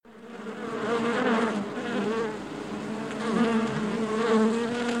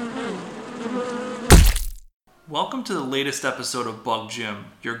welcome to the latest episode of Bug Jim,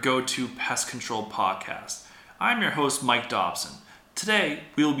 your go-to pest control podcast. I'm your host, Mike Dobson. Today,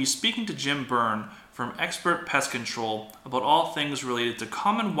 we will be speaking to Jim Byrne from Expert Pest Control about all things related to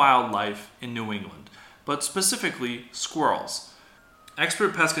common wildlife in New England, but specifically squirrels.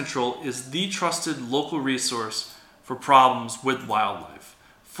 Expert Pest Control is the trusted local resource for problems with wildlife,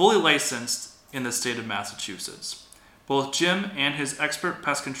 fully licensed in the state of Massachusetts. Both Jim and his expert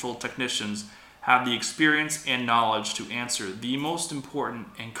pest control technicians have the experience and knowledge to answer the most important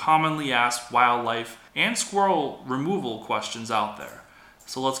and commonly asked wildlife and squirrel removal questions out there.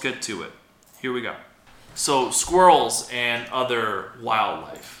 So let's get to it. Here we go. So squirrels and other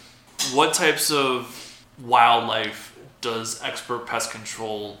wildlife. What types of wildlife does Expert Pest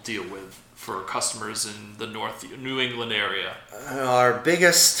Control deal with for customers in the New England area? Our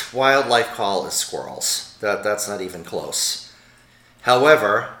biggest wildlife call is squirrels. That's not even close.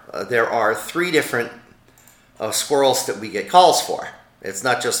 However, there are three different squirrels that we get calls for. It's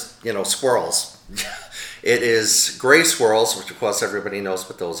not just, squirrels. It is gray squirrels, which of course everybody knows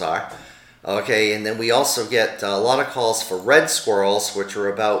what those are. Okay, and then we also get a lot of calls for red squirrels, which are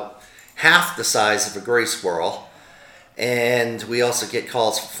about half the size of a gray squirrel. And we also get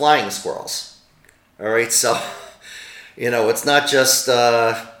calls for flying squirrels. All right, so, it's not just,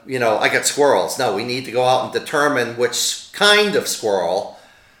 I got squirrels. No, we need to go out and determine which kind of squirrel,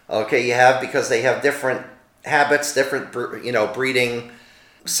 you have, because they have different habits, different, breeding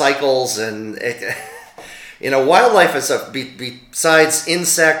cycles, and, wildlife is, besides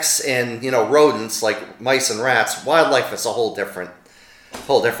insects and, rodents like mice and rats, wildlife is a whole different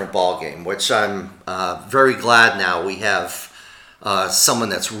ball game, which I'm very glad now we have someone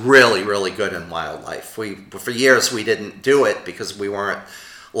that's really, really good in wildlife. For years we didn't do it because we weren't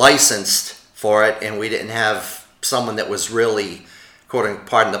licensed for it, and we didn't have someone that was really,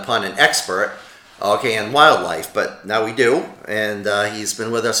 pardon the pun, an expert, in wildlife. But now we do, and he's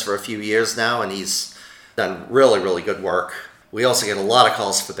been with us for a few years now, and he's done really, really good work. We also get a lot of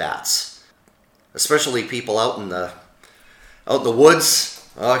calls for bats, especially people out in the woods.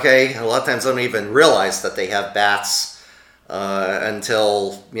 A lot of times they don't even realize that they have bats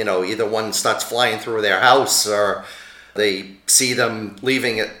until, either one starts flying through their house or they see them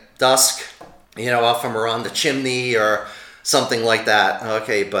leaving at dusk, out from around the chimney or something like that.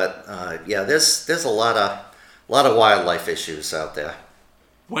 There's a lot of wildlife issues out there.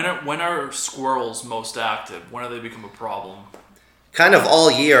 When are squirrels most active? When do they become a problem? Kind of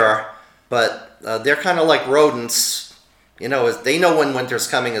all year, but they're kind of like rodents. They know when winter's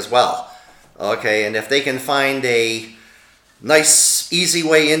coming as well. And if they can find a nice, easy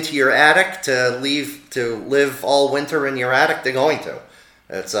way into your attic to live all winter in your attic, they're going to.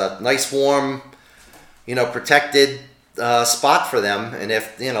 It's a nice, warm, protected spot for them. And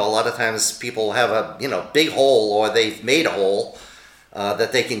if, a lot of times people have a, big hole, or they've made a hole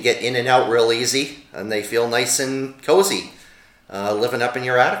that they can get in and out real easy, and they feel nice and cozy living up in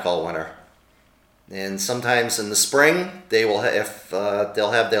your attic all winter. And sometimes in the spring, they'll have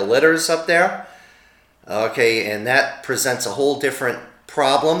their litters up there. And that presents a whole different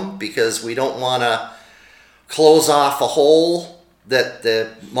problem, because we don't want to close off a hole that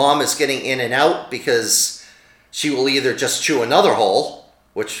the mom is getting in and out, because she will either just chew another hole,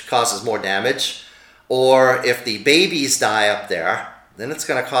 which causes more damage, or if the babies die up there, then it's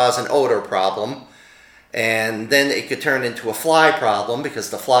going to cause an odor problem, and then it could turn into a fly problem, because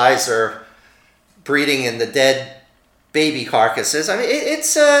the flies are breeding in the dead baby carcasses. I mean, it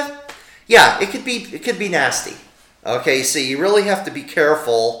could be nasty. So you really have to be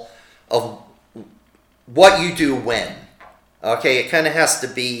careful of what you do when. It kind of has to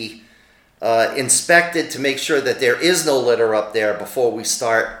be inspected to make sure that there is no litter up there before we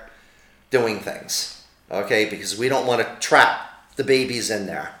start doing things. Because we don't want to trap the babies in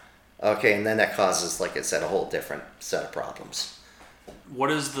there. And then that causes, like I said, a whole different set of problems. What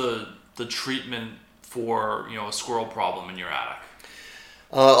is the treatment for a squirrel problem in your attic?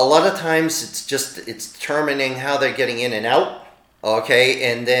 A lot of times it's determining how they're getting in and out.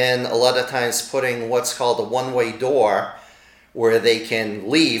 And then a lot of times putting what's called a one-way door, where they can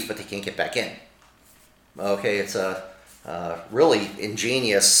leave but they can't get back in. It's a really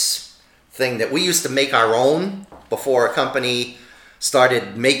ingenious thing that we used to make our own before a company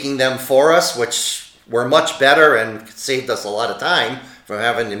started making them for us, which were much better and saved us a lot of time from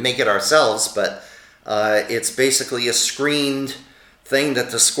having to make it ourselves. But it's basically a screened thing that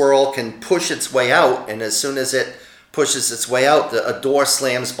the squirrel can push its way out, and as soon as it pushes its way out, a door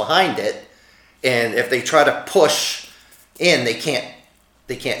slams behind it, and if they try to push in, they can't,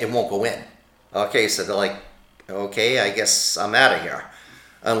 it won't go in. So they're like, I guess I'm out of here.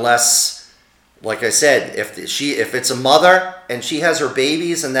 Unless Like I said, if it's a mother and she has her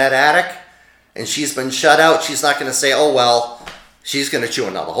babies in that attic and she's been shut out, she's not going to say, oh, well, she's going to chew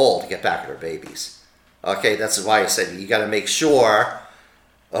another hole to get back at her babies. Okay, that's why I said you got to make sure,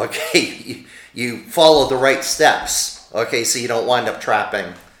 okay, you follow the right steps, okay, so you don't wind up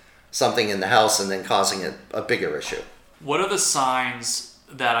trapping something in the house and then causing a bigger issue. What are the signs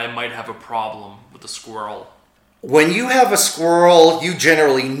that I might have a problem with a squirrel? When you have a squirrel, you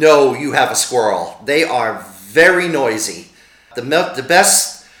generally know you have a squirrel. They are very noisy. The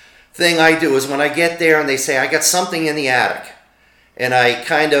best thing I do is when I get there and they say, I got something in the attic. And I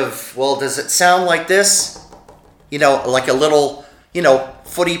kind of, well, does it sound like this? You know, like a little,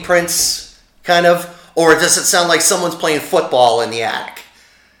 footy prints kind of? Or does it sound like someone's playing football in the attic?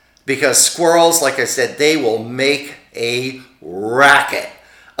 Because squirrels, like I said, they will make a racket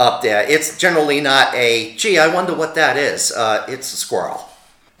up there. It's generally not gee, I wonder what that is. It's a squirrel.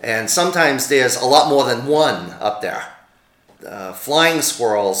 And sometimes there's a lot more than one up there. Flying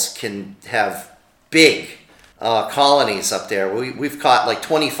squirrels can have big colonies up there. We've caught like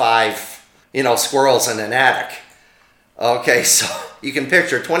 25, squirrels in an attic. Okay, so you can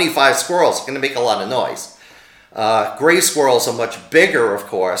picture 25 squirrels going to make a lot of noise. Gray squirrels are much bigger, of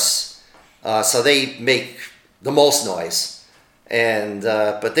course, so they make the most noise. And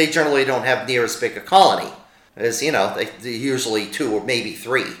but they generally don't have near as big a colony as they're usually 2 or maybe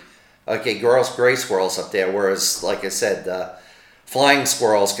 3. Okay, gray squirrels up there, whereas like I said, flying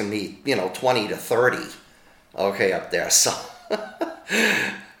squirrels can be 20 to 30. Okay, up there. So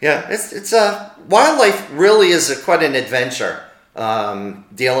yeah, it's wildlife really is quite an adventure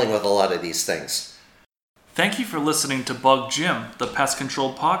dealing with a lot of these things. Thank you for listening to Bug Jim, the Pest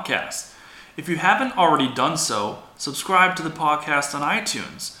Control Podcast. If you haven't already done so, subscribe to the podcast on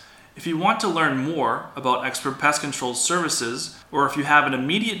iTunes. If you want to learn more about Expert Pest Control services, or if you have an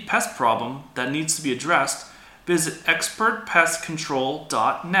immediate pest problem that needs to be addressed, visit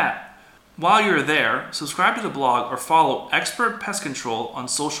expertpestcontrol.net. While you're there, subscribe to the blog or follow Expert Pest Control on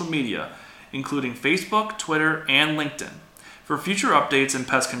social media, including Facebook, Twitter, and LinkedIn, for future updates and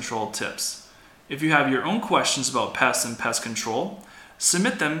pest control tips. If you have your own questions about pests and pest control,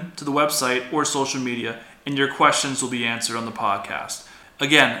 submit them to the website or social media, and your questions will be answered on the podcast.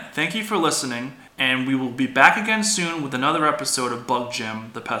 Again, thank you for listening, and we will be back again soon with another episode of Bug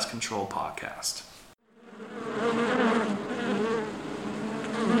Jim, the Pest Control Podcast.